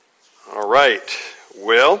right.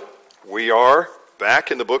 Well, we are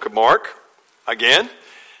back in the book of Mark again.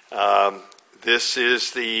 This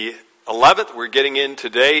is the 11th. We're getting in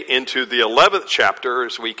today into the 11th chapter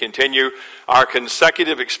as we continue our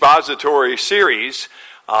consecutive expository series.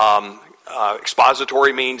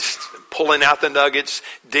 Expository means pulling out the nuggets,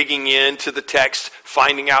 digging into the text,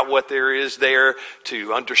 finding out what there is there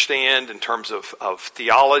to understand in terms of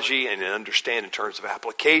theology and understand in terms of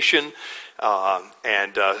application.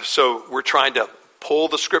 So we're trying to pull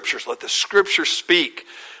the scriptures, let the scriptures speak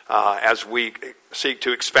as we seek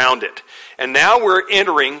to expound it. And now we're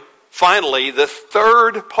entering, finally, the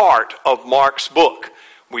third part of Mark's book.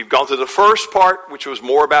 We've gone through the first part, which was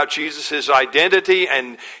more about Jesus' identity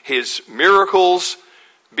and his miracles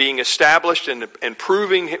being established and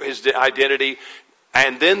proving his identity.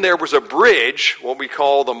 And then there was a bridge, what we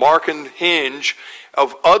call the Markan hinge,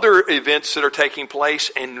 of other events that are taking place.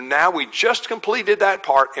 And now we just completed that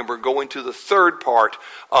part, and we're going to the third part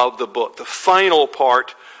of the book, the final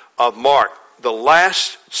part of Mark, the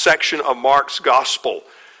last section of Mark's gospel.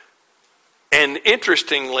 And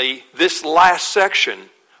interestingly, this last section,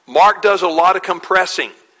 Mark does a lot of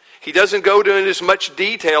compressing. He doesn't go to as much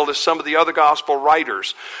detail as some of the other gospel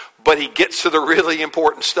writers, but he gets to the really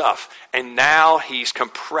important stuff. And now he's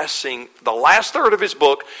compressing the last third of his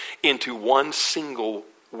book into one single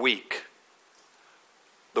week,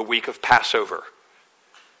 the week of Passover.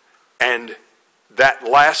 And that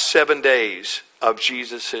last 7 days of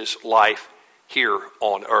Jesus' life here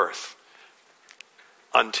on earth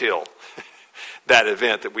until that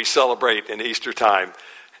event that we celebrate in Easter time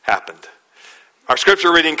happened. Our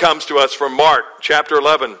scripture reading comes to us from Mark chapter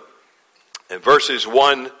 11 and verses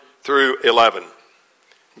 1 through 11.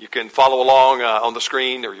 You can follow along on the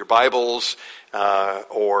screen or your Bibles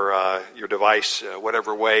or your device,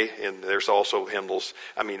 whatever way. And there's also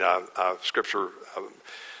scripture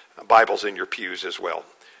Bibles in your pews as well.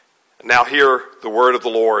 Now hear the word of the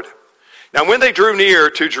Lord. Now when they drew near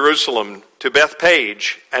to Jerusalem, to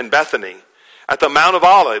Bethphage and Bethany, at the Mount of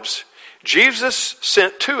Olives, Jesus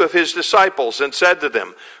sent two of his disciples and said to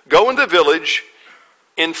them, "Go in the village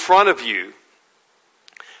in front of you,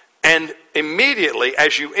 and immediately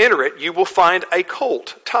as you enter it, you will find a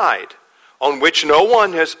colt tied, on which no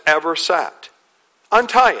one has ever sat.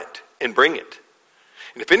 Untie it and bring it.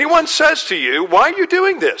 And if anyone says to you, 'Why are you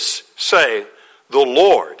doing this?' say, 'The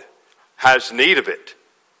Lord has need of it,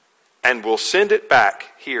 and will send it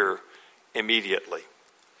back here immediately.'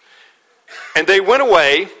 And they went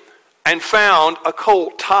away and found a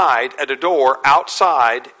colt tied at a door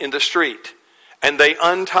outside in the street, and they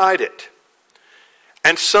untied it.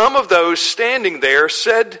 And some of those standing there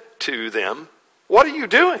said to them, 'What are you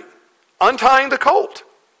doing, untying the colt?'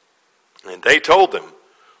 And they told them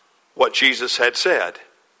what Jesus had said,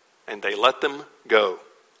 and they let them go.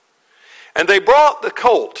 And they brought the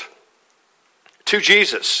colt to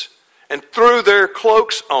Jesus and threw their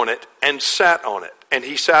cloaks on it and sat on it, and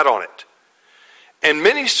he sat on it. And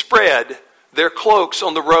many spread their cloaks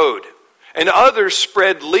on the road, and others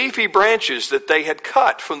spread leafy branches that they had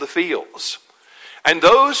cut from the fields. And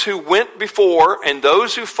those who went before and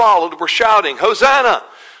those who followed were shouting, 'Hosanna!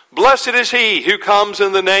 Blessed is he who comes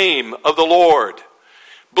in the name of the Lord.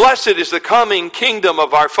 Blessed is the coming kingdom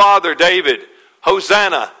of our father David.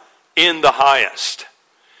 Hosanna in the highest.'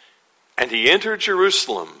 And he entered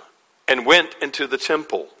Jerusalem and went into the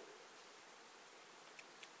temple.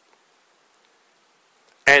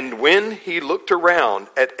 And when he looked around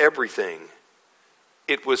at everything,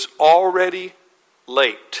 it was already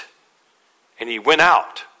late. And he went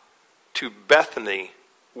out to Bethany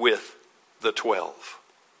with the 12.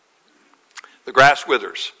 The grass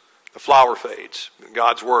withers, the flower fades.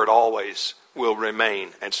 God's word always will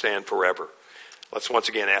remain and stand forever. Let's once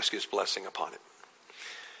again ask his blessing upon it.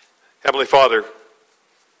 Heavenly Father,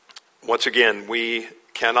 once again, we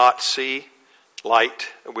cannot see light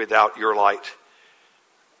without your light.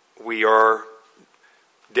 We are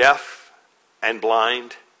deaf and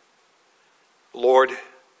blind, Lord,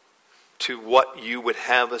 to what you would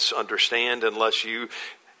have us understand unless you,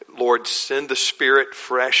 Lord, send the Spirit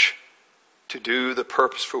fresh to do the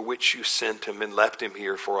purpose for which you sent him and left him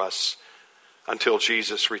here for us until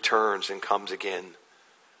Jesus returns and comes again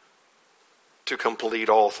to complete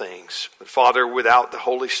all things. But Father, without the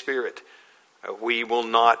Holy Spirit, we will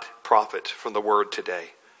not profit from the word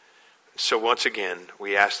today. So once again,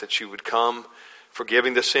 we ask that you would come,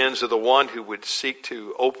 forgiving the sins of the one who would seek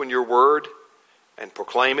to open your word and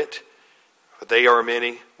proclaim it. For they are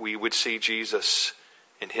many. We would see Jesus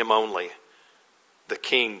in him only, the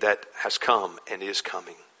King that has come and is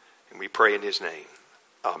coming. And we pray in his name.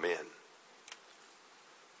 Amen.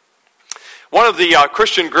 One of the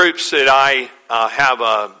Christian groups that I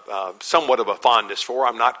have somewhat of a fondness for.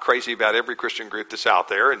 I'm not crazy about every Christian group that's out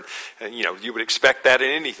there, and you would expect that in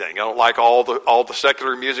anything. I don't like all the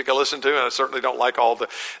secular music I listen to, and I certainly don't like all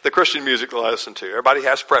the Christian music that I listen to. Everybody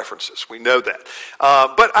has preferences. We know that.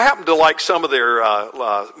 But I happen to like some of their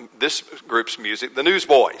this group's music, the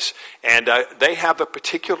Newsboys, and they have a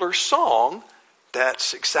particular song.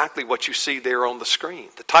 That's exactly what you see there on the screen.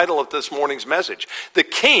 The title of this morning's message, "The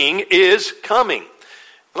King is Coming."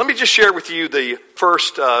 Let me just share with you the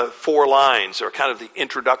first 4 lines, or kind of the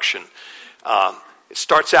introduction. It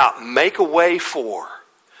starts out, make a way for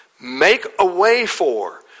the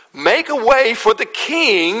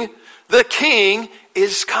King. The King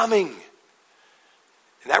is coming.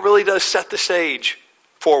 And that really does set the stage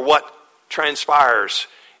for what transpires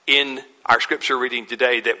in our scripture reading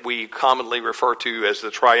today that we commonly refer to as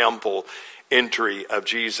the triumphal entry of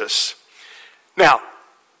Jesus. Now,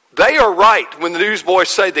 they are right when the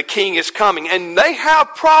Newsboys say the King is coming. And they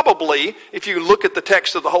have probably, if you look at the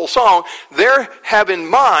text of the whole song, they have in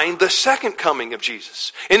mind the second coming of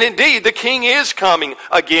Jesus. And indeed, the King is coming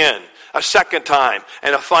again, a second time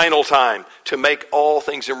and a final time, to make all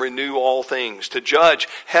things and renew all things, to judge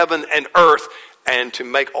heaven and earth and to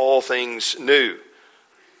make all things new.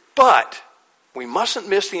 But we mustn't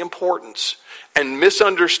miss the importance and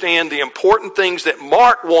misunderstand the important things that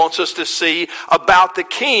Mark wants us to see about the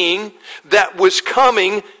King that was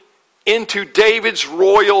coming into David's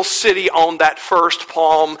royal city on that first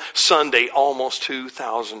Palm Sunday almost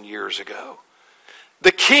 2,000 years ago.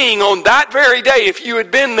 The King on that very day, if you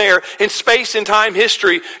had been there in space and time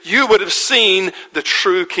history, you would have seen the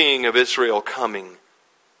true King of Israel coming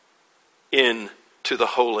into the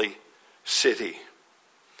holy city.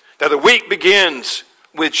 Now the week begins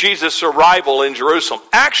with Jesus' arrival in Jerusalem.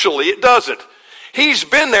 Actually, it doesn't. He's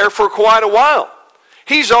been there for quite a while.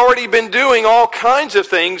 He's already been doing all kinds of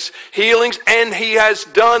things, healings, and he has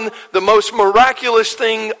done the most miraculous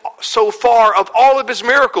thing so far of all of his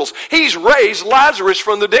miracles. He's raised Lazarus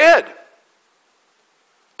from the dead.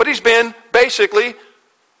 But he's been basically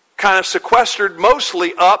kind of sequestered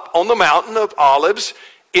mostly up on the mountain of Olives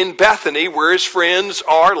in Bethany, where his friends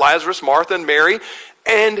are, Lazarus, Martha, and Mary.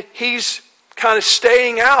 And he's kind of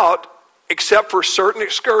staying out except for certain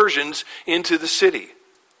excursions into the city.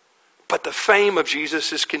 But the fame of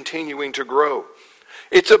Jesus is continuing to grow.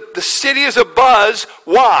 The city is abuzz.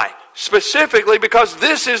 Why? Specifically because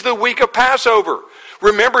this is the week of Passover.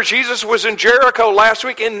 Remember, Jesus was in Jericho last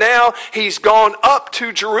week, and now he's gone up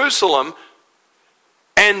to Jerusalem.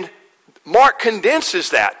 And Mark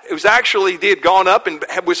condenses that. It was actually, he had gone up and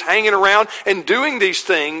was hanging around and doing these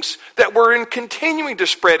things that were in continuing to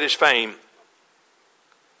spread his fame.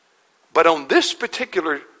 But on this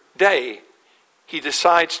particular day, he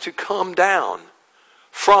decides to come down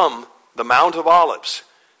from the Mount of Olives,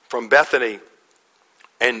 from Bethany,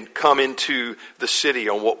 and come into the city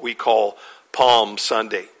on what we call Palm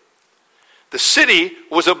Sunday. The city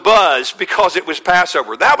was abuzz because it was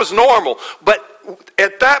Passover. That was normal. But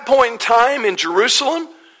at that point in time in Jerusalem,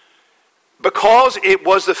 because it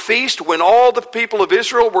was the feast when all the people of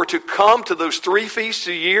Israel were to come to those 3 feasts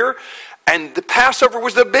a year, and the Passover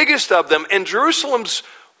was the biggest of them, and Jerusalem's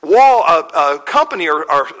company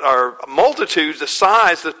or multitudes, the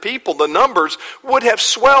size, the people, the numbers, would have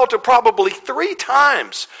swelled to probably 3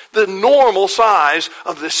 times the normal size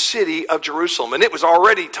of the city of Jerusalem. And it was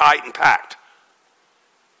already tight and packed.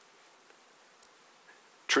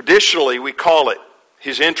 Traditionally, we call it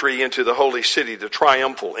his entry into the holy city, the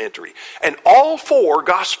triumphal entry. And all 4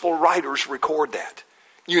 gospel writers record that.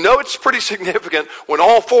 You know it's pretty significant when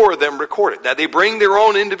all 4 of them record it. Now, they bring their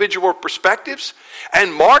own individual perspectives,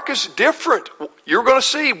 and Mark is different. You're going to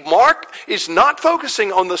see Mark is not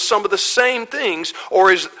focusing on some of the same things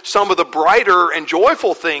or some of the brighter and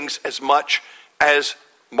joyful things as much as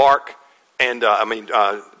Mark and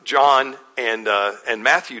John and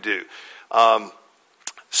Matthew do.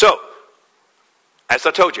 So, as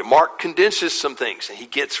I told you, Mark condenses some things, and he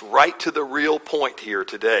gets right to the real point here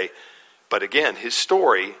today. But again, his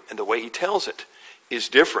story and the way he tells it is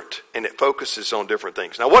different, and it focuses on different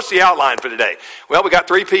things. Now, what's the outline for today? Well, we got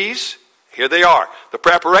 3 P's. Here they are. The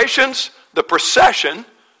preparations, the procession,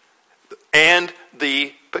 and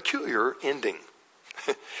the peculiar ending.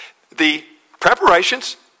 The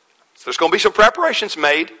preparations, so there's going to be some preparations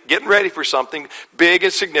made, getting ready for something big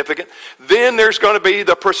and significant. Then there's going to be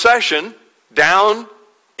the procession down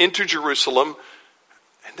into Jerusalem.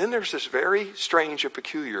 And then there's this very strange and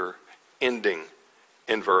peculiar ending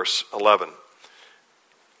in verse 11.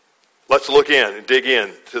 Let's look in and dig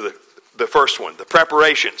in to the first one, the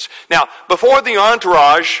preparations. Now, before the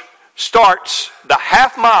entourage starts the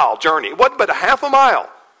half-mile journey. It wasn't but a half a mile.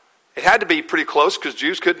 It had to be pretty close because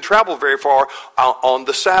Jews couldn't travel very far on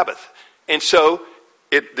the Sabbath. And so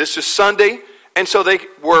this is Sunday, and so they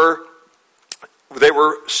were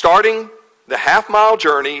starting the half-mile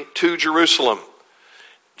journey to Jerusalem.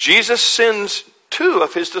 Jesus sends 2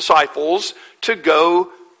 of his disciples to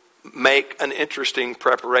go make an interesting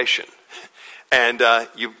preparation. And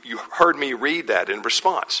you heard me read that in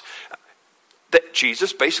response. That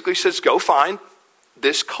Jesus basically says, go find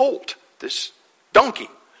this colt, this donkey.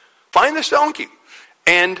 Find this donkey.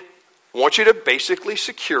 And I want you to basically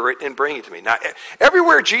secure it and bring it to me. Now,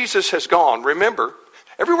 everywhere Jesus has gone, remember,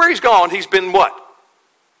 everywhere he's gone, he's been what?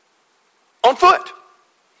 On foot.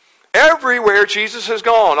 Everywhere Jesus has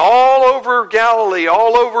gone, all over Galilee,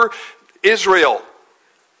 all over Israel,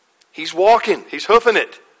 he's walking, he's hoofing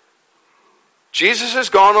it. Jesus has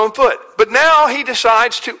gone on foot. But now he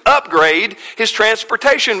decides to upgrade his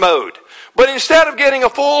transportation mode. But instead of getting a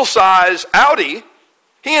full-size Audi,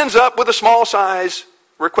 he ends up with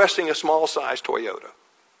requesting a small-size Toyota.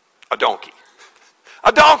 A donkey.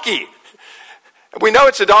 A donkey! We know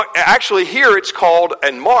it's a donkey. Actually, here it's called,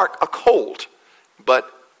 in Mark, a colt. But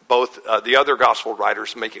both the other gospel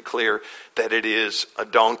writers make it clear that it is a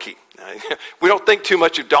donkey. We don't think too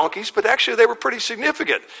much of donkeys, but actually they were pretty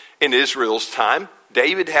significant in Israel's time.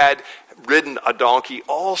 David had ridden a donkey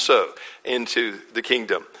also into the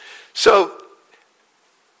kingdom. So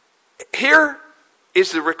here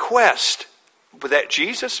is the request that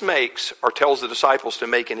Jesus makes or tells the disciples to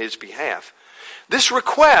make in his behalf. This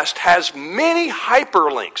request has many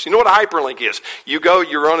hyperlinks. You know what a hyperlink is?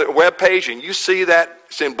 You're on a web page and you see that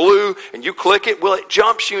it's in blue and you click it. Well, it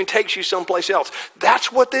jumps you and takes you someplace else.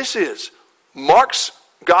 That's what this is. Mark's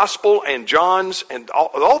gospel and John's and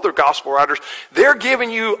all the gospel writers, they're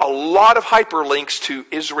giving you a lot of hyperlinks to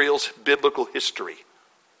Israel's biblical history.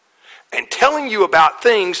 And telling you about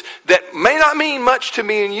things that may not mean much to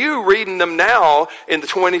me and you reading them now in the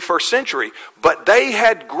 21st century. But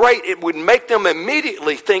it would make them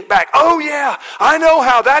immediately think back, oh yeah, I know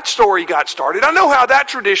how that story got started. I know how that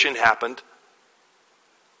tradition happened.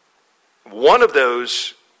 One of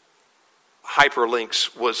those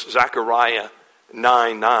hyperlinks was Zechariah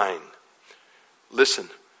 9:9. Listen.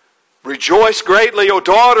 Rejoice greatly, O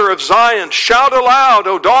daughter of Zion. Shout aloud,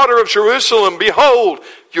 O daughter of Jerusalem. Behold,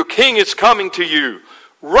 your king is coming to you.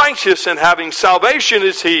 Righteous and having salvation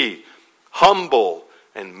is he. Humble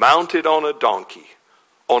and mounted on a donkey,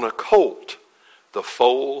 on a colt, the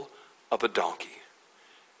foal of a donkey.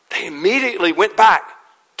 They immediately went back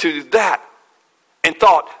to that and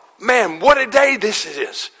thought, man, what a day this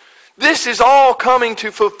is. This is all coming to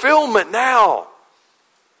fulfillment now.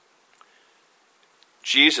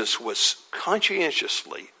 Jesus was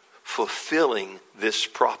conscientiously fulfilling this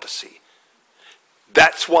prophecy.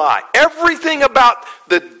 That's why everything about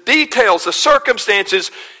the details, the circumstances,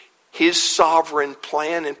 his sovereign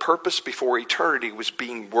plan and purpose before eternity was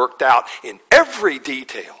being worked out in every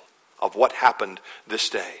detail of what happened this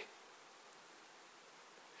day.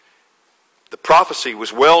 The prophecy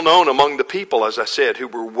was well known among the people, as I said, who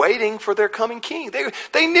were waiting for their coming king.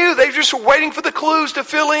 They knew, they just were waiting for the clues to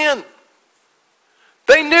fill in.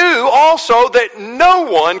 They knew also that no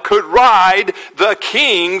one could ride the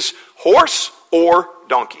king's horse or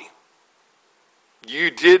donkey. You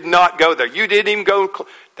did not go there. You didn't even go.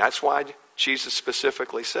 That's why Jesus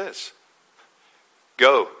specifically says,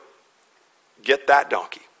 go, get that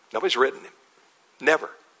donkey. Nobody's ridden him. Never.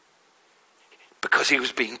 Because he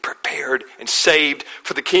was being prepared and saved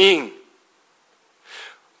for the king.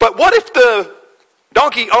 But what if the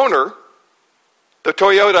donkey owner, the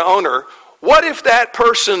Toyota owner, what if that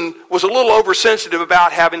person was a little oversensitive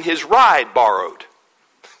about having his ride borrowed?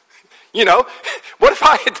 You know, what if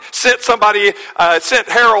I had sent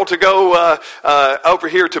Harold to go over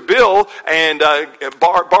here to Bill and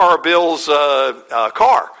borrow Bill's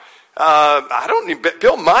car?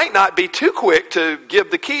 Bill might not be too quick to give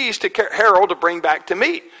the keys to Harold to bring back to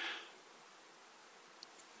me.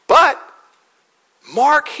 But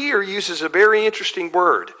Mark here uses a very interesting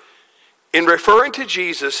word. In referring to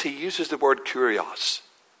Jesus, he uses the word kurios.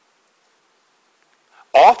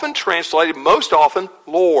 Often translated, most often,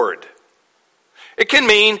 Lord. It can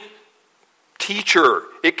mean teacher.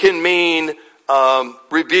 It can mean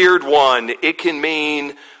revered one. It can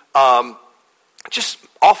mean just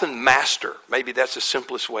often master. Maybe that's the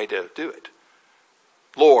simplest way to do it.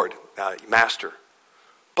 Lord, master.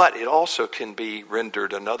 But it also can be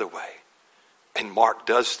rendered another way. And Mark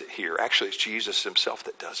does it here. Actually, it's Jesus himself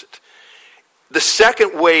that does it. The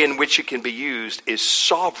second way in which it can be used is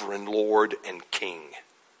sovereign Lord and King.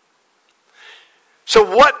 So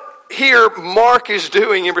what here Mark is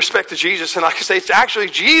doing in respect to Jesus, and like I say, it's actually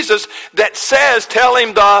Jesus that says, tell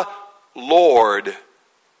him the Lord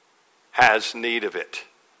has need of it.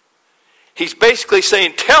 He's basically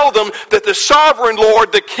saying, tell them that the sovereign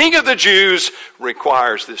Lord, the King of the Jews,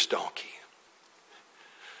 requires this donkey.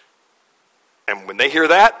 And when they hear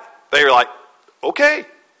that, they're like, okay.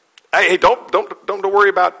 Hey, don't worry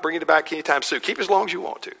about bringing it back anytime soon. Keep as long as you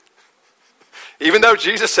want to. Even though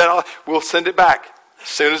Jesus said, we'll send it back as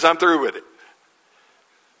soon as I'm through with it.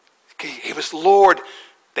 It was Lord.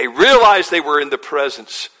 They realized they were in the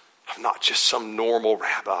presence of not just some normal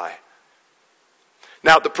rabbi.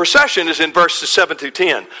 Now, the procession is in verses 7 through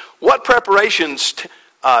 10. What preparations,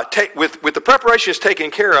 with the preparations taken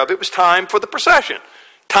care of, it was time for the procession.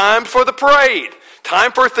 Time for the parade.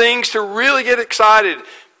 Time for things to really get excited.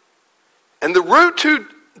 And the route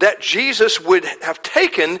that Jesus would have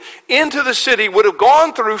taken into the city would have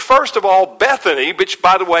gone through, first of all, Bethany, which,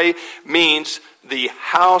 by the way, means the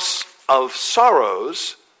house of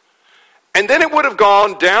sorrows. And then it would have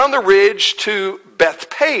gone down the ridge to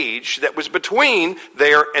Bethpage, that was between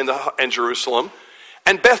there and Jerusalem.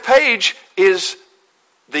 And Bethpage is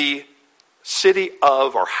the city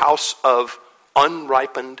of, or house of,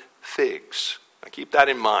 unripened figs. Now keep that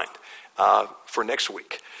in mind for next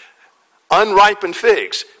week. Unripened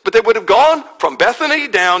figs. But they would have gone from Bethany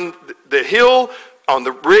down the hill on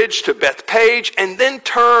the ridge to Bethpage, and then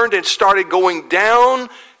turned and started going down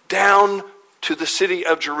to the city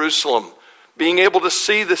of Jerusalem, being able to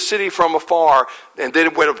see the city from afar. And then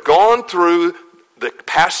it would have gone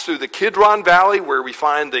passed through the Kidron Valley, where we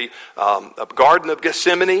find the Garden of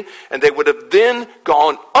Gethsemane, and they would have then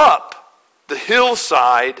gone up the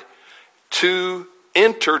hillside to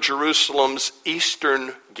enter Jerusalem's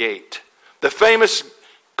eastern gate. The famous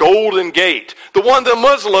Golden Gate, the one the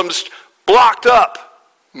Muslims blocked up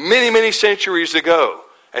many, many centuries ago,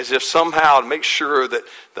 as if somehow to make sure that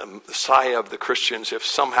the Messiah of the Christians, if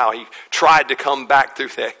somehow he tried to come back through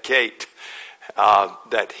that gate,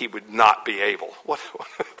 that he would not be able. What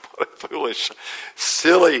a foolish,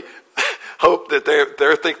 silly hope that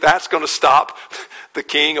they think that's going to stop the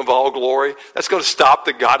King of all glory. That's going to stop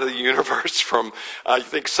the God of the universe from, you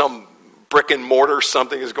think some brick and mortar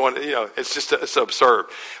something is going to, it's absurd.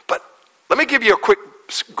 But let me give you a quick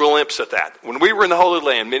glimpse at that. When we were in the Holy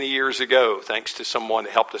Land many years ago, thanks to someone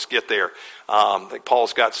that helped us get there, I think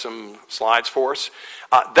Paul's got some slides for us.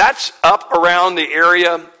 That's up around the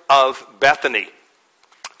area of Bethany.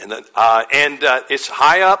 And it's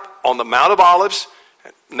high up on the Mount of Olives.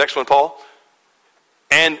 Next one, Paul.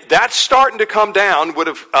 And that's starting to come down,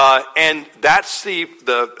 and that's the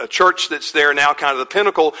church that's there now, kind of the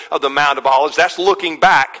pinnacle of the Mount of Olives. That's looking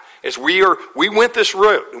back as we went this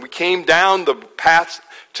route, and we came down the path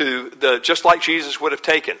to just like Jesus would have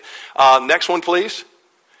taken. Next one, please.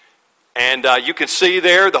 And you can see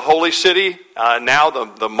there the holy city, now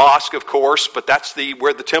the mosque, of course, but that's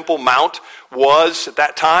where the Temple Mount was at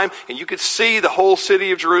that time. And you could see the whole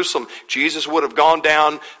city of Jerusalem. Jesus would have gone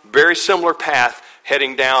down very similar path,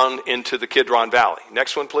 heading down into the Kidron Valley.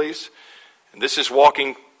 Next one, please. And this is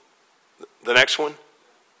walking, the next one.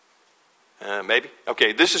 Maybe?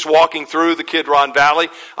 Okay, this is walking through the Kidron Valley,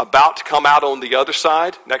 about to come out on the other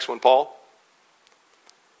side. Next one, Paul.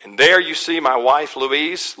 And there you see my wife,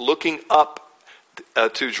 Louise, looking up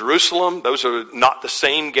to Jerusalem. Those are not the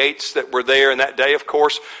same gates that were there in that day, of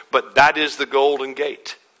course, but that is the Golden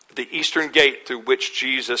Gate, the eastern gate through which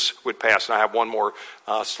Jesus would pass. And I have one more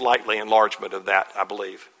slightly enlargement of that, I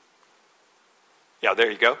believe. Yeah, there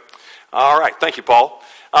you go. All right, thank you, Paul.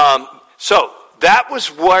 So that was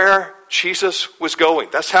where Jesus was going.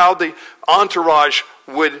 That's how the entourage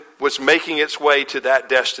was making its way to that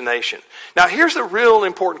destination. Now, here's the real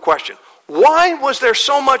important question. Why was there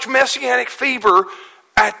so much messianic fever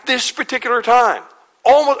at this particular time?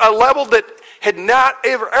 Almost a level that had not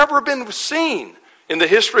ever been seen in the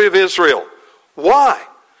history of Israel. Why?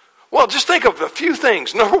 Well, just think of a few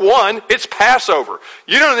things. Number one, it's Passover.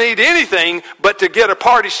 You don't need anything but to get a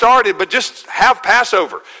party started, but just have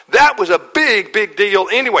Passover. That was a big, big deal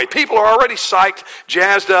anyway. People are already psyched,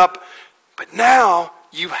 jazzed up. But now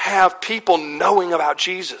you have people knowing about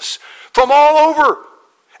Jesus from all over.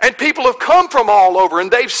 And people have come from all over, and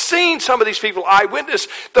they've seen some of these people eyewitness.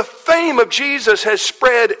 The fame of Jesus has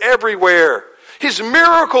spread everywhere. His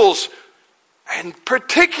miracles. And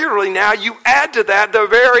particularly now you add to that the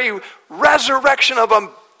very resurrection of a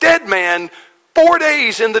dead man 4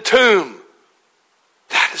 days in the tomb.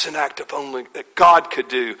 That is an act of only that God could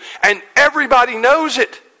do. And everybody knows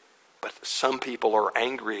it. But some people are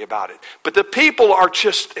angry about it. But the people are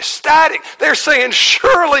just ecstatic. They're saying,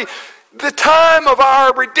 surely the time of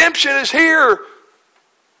our redemption is here.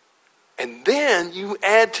 And then you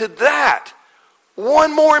add to that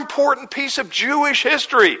one more important piece of Jewish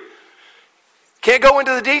history. Can't go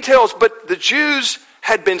into the details, but the Jews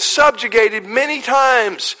had been subjugated many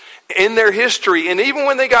times in their history. And even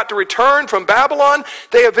when they got to return from Babylon,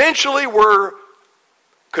 they eventually were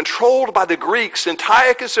controlled by the Greeks.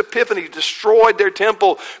 Antiochus Epiphanes destroyed their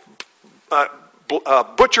temple,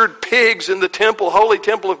 butchered pigs in the temple, holy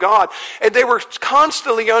temple of God. And they were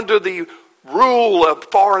constantly under the rule of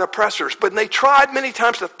foreign oppressors. But they tried many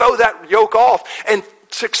times to throw that yoke off. And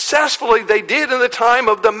successfully they did in the time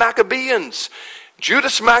of the Maccabees.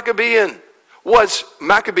 Judas Maccabee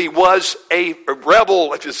was a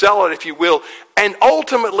rebel, a zealot, if you will. And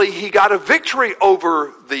ultimately he got a victory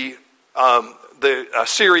over the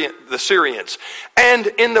Syrians. And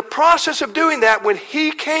in the process of doing that, when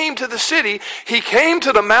he came to the city, he came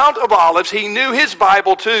to the Mount of Olives. He knew his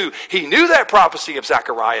Bible too. He knew that prophecy of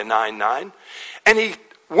Zechariah 9:9. And he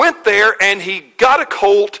went there and he got a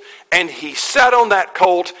colt and he sat on that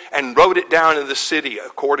colt and rode it down in the city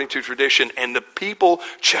according to tradition. And the people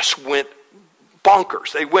just went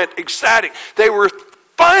bonkers. They went ecstatic. They were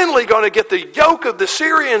finally going to get the yoke of the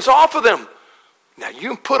Syrians off of them. Now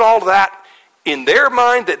you put all that in their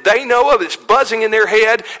mind that they know of, it's buzzing in their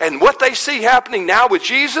head, and what they see happening now with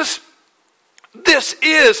Jesus, this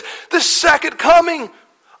is the second coming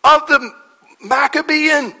of the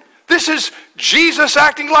Maccabean. This is Jesus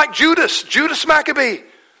acting like Judas Maccabee.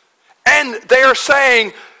 And they are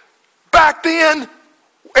saying, back then,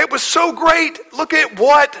 it was so great. Look at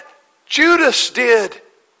what Judas did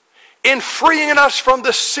in freeing us from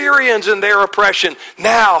the Syrians and their oppression.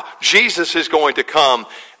 Now, Jesus is going to come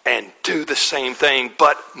and do the same thing,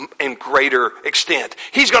 but in greater extent.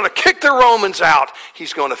 He's going to kick the Romans out.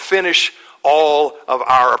 He's going to finish all of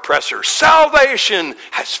our oppressors. Salvation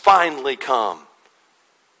has finally come.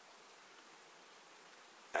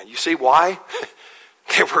 Now, you see why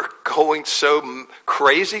they were going so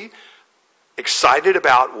crazy, excited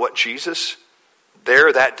about what Jesus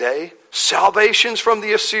there that day? Salvation from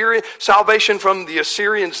the Assyrians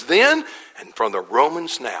then, and from the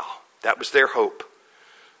Romans now. That was their hope.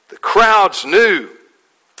 The crowds knew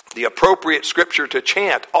the appropriate scripture to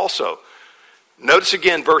chant also. Notice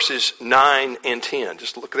again verses 9 and 10.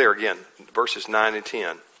 Just look there again, verses 9 and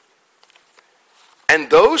 10. And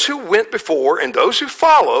those who went before and those who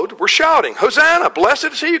followed were shouting, Hosanna, blessed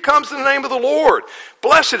is he who comes in the name of the Lord.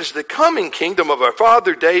 Blessed is the coming kingdom of our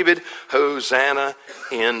father David. Hosanna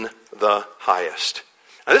in the highest.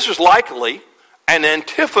 Now this was likely an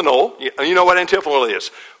antiphonal. You know what antiphonal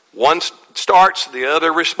is? One starts, the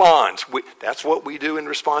other responds. That's what we do in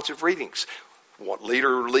responsive readings. One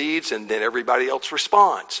leader leads and then everybody else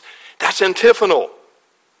responds. That's antiphonal.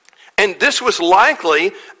 And this was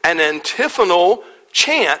likely an antiphonal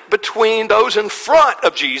chant between those in front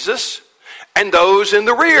of Jesus and those in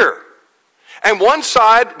the rear. And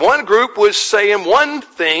one group was saying one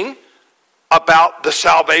thing about the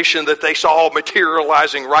salvation that they saw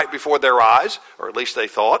materializing right before their eyes, or at least they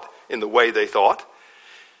thought, in the way they thought.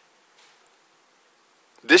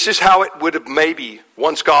 This is how it would have maybe,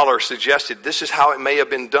 one scholar suggested, this is how it may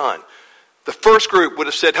have been done. The first group would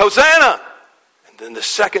have said, Hosanna! And then the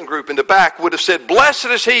second group in the back would have said, Blessed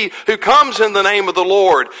is he who comes in the name of the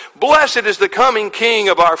Lord. Blessed is the coming King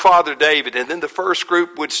of our father David. And then the first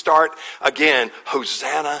group would start again,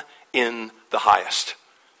 Hosanna in the highest.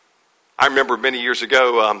 I remember many years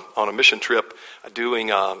ago on a mission trip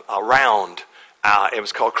doing a round. It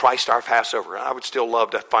was called Christ Our Passover. I would still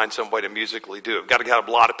love to find some way to musically do it. We've got to get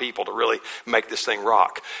a lot of people to really make this thing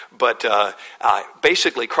rock. But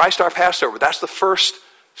basically, Christ Our Passover, that's the first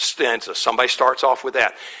stanza. Somebody starts off with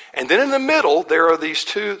that. And then in the middle, there are these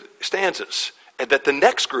two stanzas that the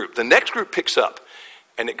next group picks up.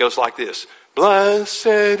 And it goes like this. Blessed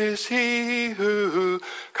is he who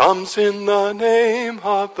comes in the name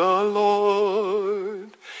of the Lord.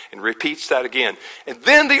 And repeats that again. And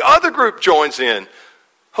then the other group joins in.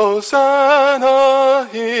 Hosanna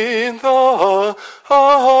in the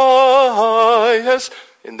highest.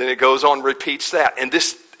 And then it goes on, repeats that. And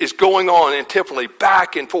this is going on antiphonally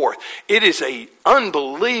back and forth. It is an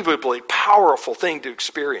unbelievably powerful thing to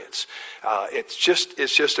experience. It's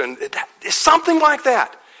something like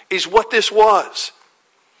that is what this was.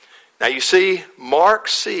 Now you see, Mark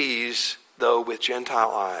sees, though, with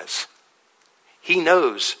Gentile eyes. He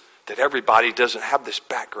knows that everybody doesn't have this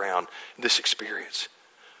background, this experience.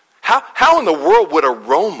 How in the world would a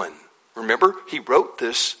Roman, remember, he wrote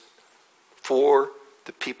this for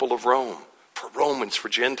the people of Rome, for Romans, for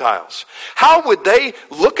Gentiles. How would they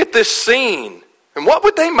look at this scene and what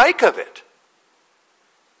would they make of it?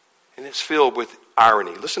 And it's filled with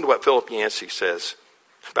irony. Listen to what Philip Yancey says.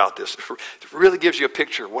 about this. It really gives you a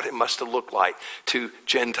picture of what it must have looked like to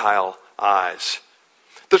Gentile eyes.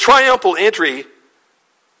 The triumphal entry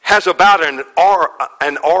has about an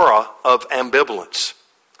aura of ambivalence.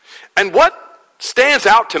 And what stands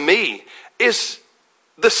out to me is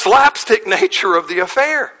the slapstick nature of the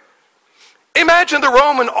affair. Imagine the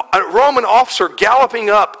Roman officer galloping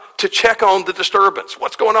up to check on the disturbance.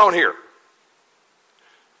 What's going on here?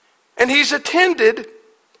 And he's attended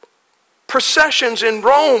processions in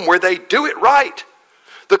Rome where they do it right.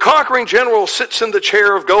 The conquering general sits in the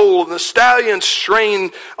chair of gold, and the stallions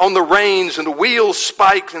strain on the reins, and the wheels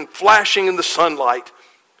spiked and flashing in the sunlight.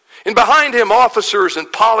 And behind him, officers in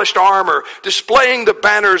polished armor, displaying the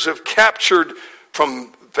banners of captured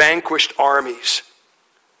from vanquished armies.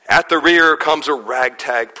 At the rear comes a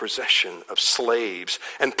ragtag procession of slaves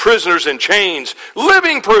and prisoners in chains,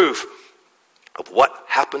 living proof of what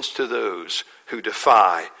happens to those who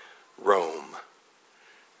defy Rome.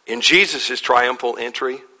 In Jesus' triumphal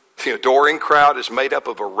entry, the adoring crowd is made up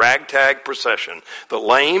of a ragtag procession. The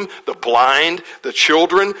lame, the blind, the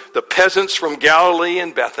children, the peasants from Galilee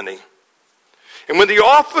and Bethany. And when the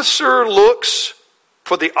officer looks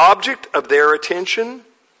for the object of their attention,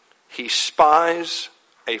 he spies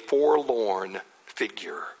a forlorn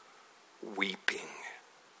figure weeping.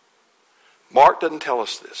 Mark doesn't tell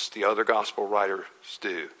us this. The other gospel writers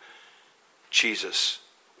do. Jesus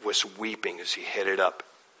was weeping as he headed up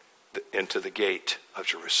into the gate of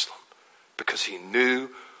Jerusalem because he knew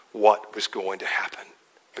what was going to happen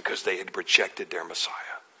because they had rejected their Messiah.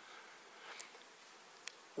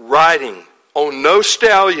 Riding on no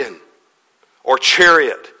stallion or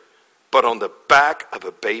chariot, but on the back of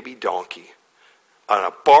a baby donkey, on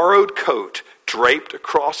a borrowed coat draped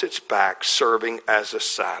across its back, serving as a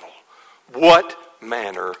saddle. What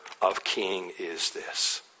manner of king is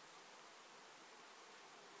this?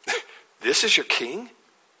 This is your king?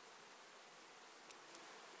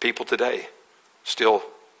 People today still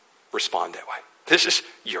respond that way. This is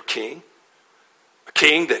your king? A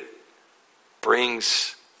king that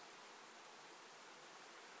brings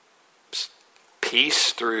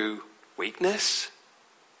peace through weakness?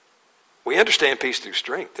 We understand peace through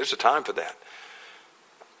strength. There's a time for that.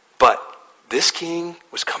 But this king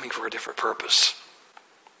was coming for a different purpose.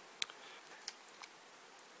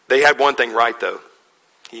 They had one thing right, though.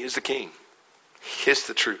 He is the king. He is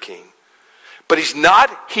the true king. But he's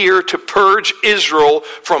not here to purge Israel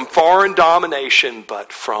from foreign domination,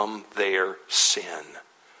 but from their sin.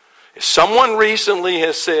 As someone recently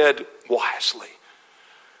has said wisely,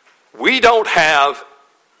 we don't have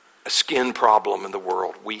a skin problem in the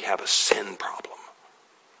world. We have a sin problem.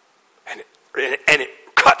 And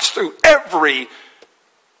it cuts through every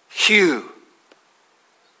hue.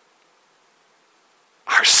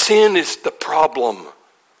 Our sin is the problem.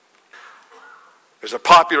 There's a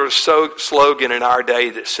popular slogan in our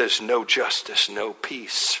day that says, no justice, no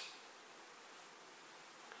peace.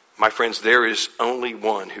 My friends, there is only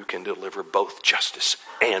one who can deliver both justice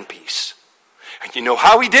and peace. And you know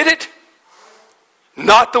how he did it?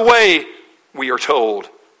 Not the way we are told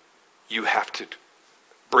you have to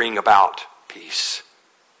bring about peace.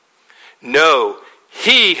 No,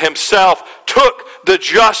 he himself took the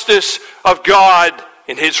justice of God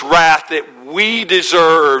in his wrath that we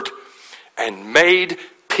deserved and made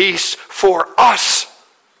peace for us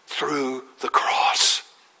through the cross.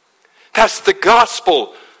 That's the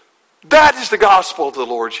gospel. That is the gospel of the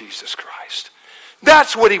Lord Jesus Christ.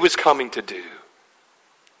 That's what he was coming to do.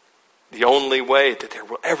 The only way that there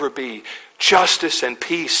will ever be justice and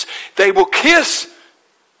peace, they will kiss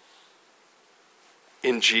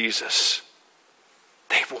in Jesus.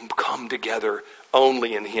 They will come together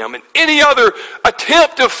only in him. And any other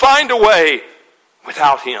attempt to find a way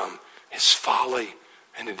without him is folly,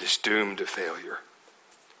 and it is doomed to failure.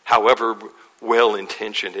 However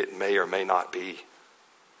well-intentioned it may or may not be.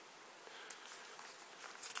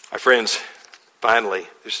 My friends, finally,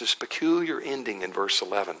 there's this peculiar ending in verse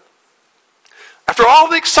 11. After all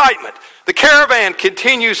the excitement, the caravan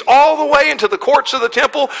continues all the way into the courts of the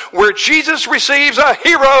temple where Jesus receives a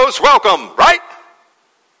hero's welcome, right?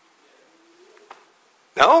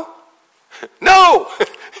 No? No!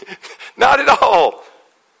 Not at all.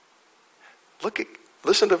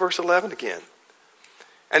 Listen to verse 11 again.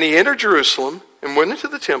 And he entered Jerusalem and went into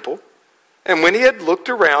the temple, and when he had looked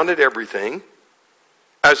around at everything,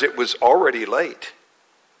 as it was already late,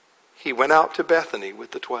 he went out to Bethany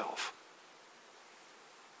with the 12.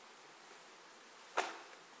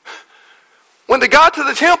 When they got to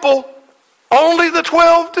the temple, only the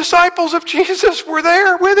 12 disciples of Jesus were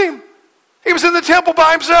there with him. He was in the temple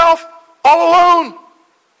by himself, all alone,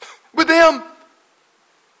 with them.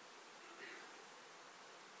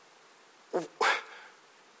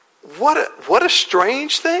 What a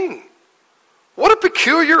strange thing. What a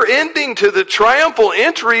peculiar ending to the triumphal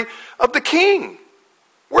entry of the king.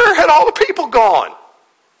 Where had all the people gone?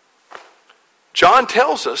 John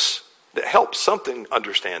tells us, that helps something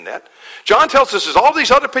understand that. John tells us as all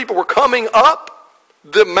these other people were coming up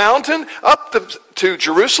the mountain, to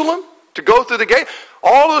Jerusalem to go through the gate,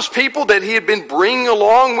 all those people that he had been bringing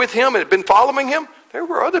along with him and had been following him, there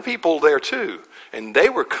were other people there too. And they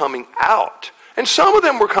were coming out. And some of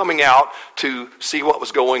them were coming out to see what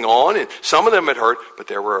was going on, and some of them had heard, but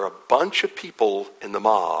there were a bunch of people in the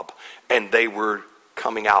mob, and they were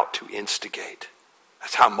coming out to instigate.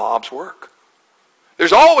 That's how mobs work.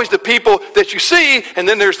 There's always the people that you see, and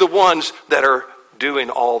then there's the ones that are doing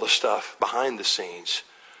all the stuff behind the scenes.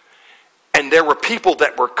 And there were people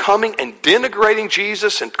that were coming and denigrating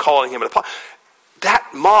Jesus and calling him an apostle. That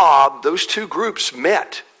mob, those two groups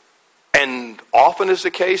met. And often as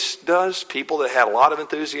the case does, people that had a lot of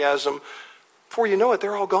enthusiasm, before you know it,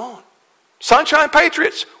 they're all gone. Sunshine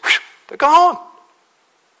Patriots, they're gone.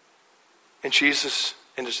 And Jesus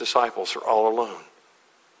and his disciples are all alone.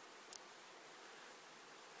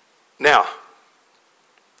 Now,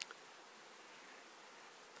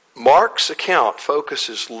 Mark's account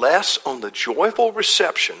focuses less on the joyful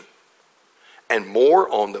reception and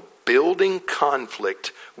more on the building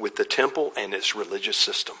conflict with the temple and its religious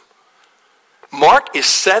system. Mark is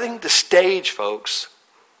setting the stage, folks,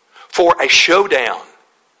 for a showdown.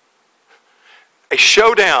 A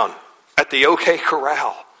showdown at the OK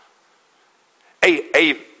Corral.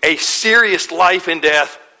 A serious life and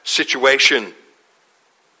death situation.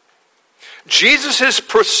 Jesus'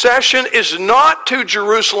 procession is not to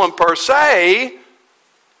Jerusalem per se,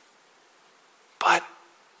 but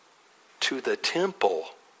to the temple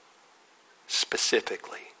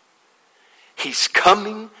specifically. He's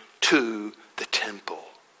coming to the temple.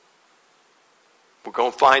 We're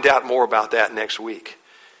going to find out more about that next week.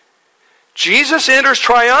 Jesus enters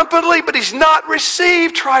triumphantly, but he's not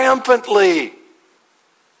received triumphantly,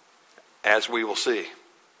 as we will see.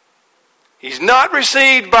 He's not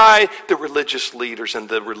received by the religious leaders and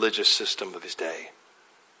the religious system of his day.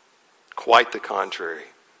 Quite the contrary.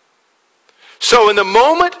 So in the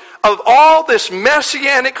moment of all this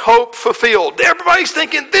messianic hope fulfilled, everybody's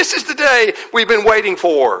thinking, this is the day we've been waiting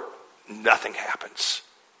for. Nothing happens.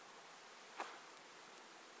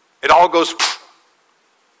 It all goes.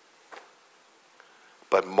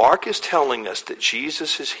 But Mark is telling us that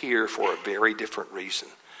Jesus is here for a very different reason.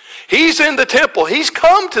 He's in the temple. He's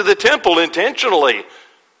come to the temple intentionally.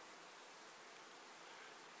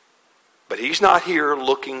 But he's not here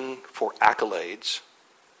looking for accolades.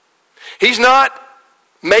 He's not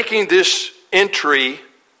making this entry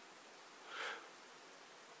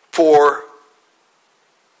for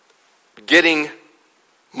getting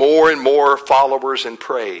more and more followers and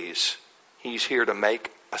praise. He's here to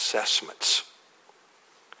make assessments.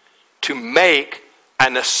 To make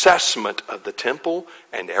an assessment of the temple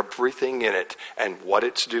and everything in it and what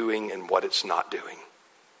it's doing and what it's not doing.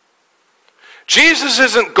 Jesus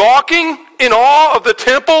isn't gawking in awe of the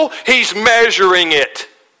temple. He's measuring it.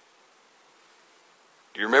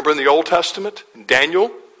 Do you remember in the Old Testament,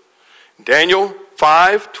 Daniel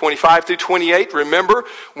 5, 25 through 28, remember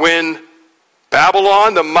when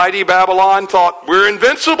Babylon, the mighty Babylon, thought, we're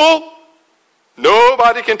invincible.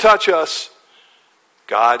 Nobody can touch us.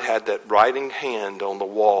 God had that writing hand on the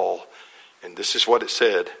wall, and this is what it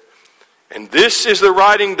said. And this is the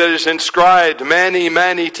writing that is inscribed, Mani,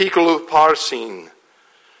 Mani, Tekel Upharsin.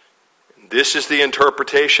 This is the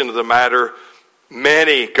interpretation of the matter.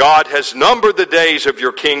 Many, God has numbered the days of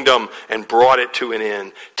your kingdom and brought it to an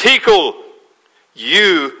end. Tekel,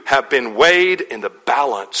 you have been weighed in the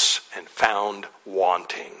balance and found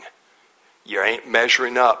wanting. You ain't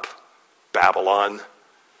measuring up, Babylon.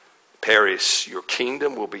 Paris, your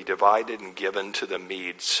kingdom will be divided and given to the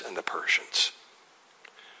Medes and the Persians.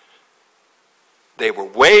 They were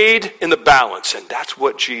weighed in the balance, and that's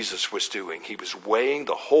what Jesus was doing. He was weighing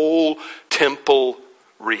the whole temple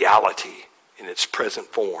reality in its present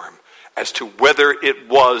form as to whether it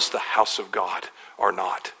was the house of God or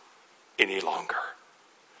not any longer.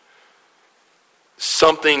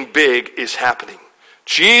 Something big is happening.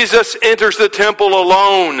 Jesus enters the temple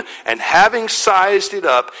alone, and having sized it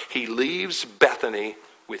up, he leaves Bethany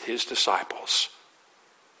with his disciples.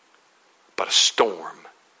 But a storm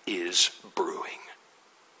is brewing.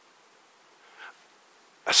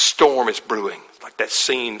 A storm is brewing. Like that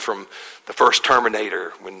scene from the first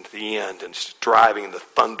Terminator when at the end, and it's driving the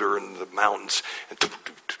thunder in the mountains. And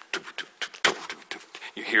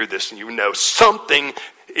you hear this and you know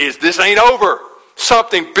this ain't over.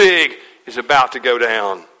 Something big is about to go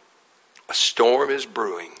down. A storm is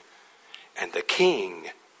brewing, and the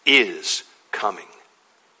King is coming.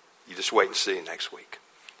 You just wait and see next week.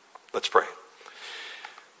 Let's pray.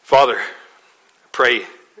 Father, I pray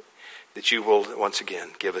that you will once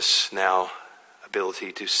again give us now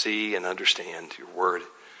ability to see and understand your word.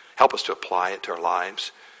 Help us to apply it to our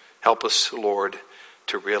lives. Help us, Lord,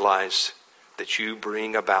 to realize that you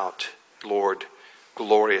bring about, Lord,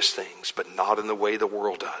 glorious things, but not in the way the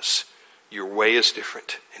world does. Your way is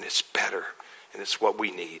different, and it's better, and it's what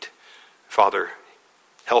we need. Father,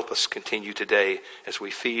 help us continue today as we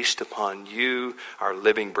feast upon you, our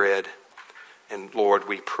living bread. And Lord,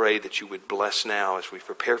 we pray that you would bless now as we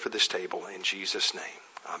prepare for this table. In Jesus' name,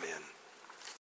 amen.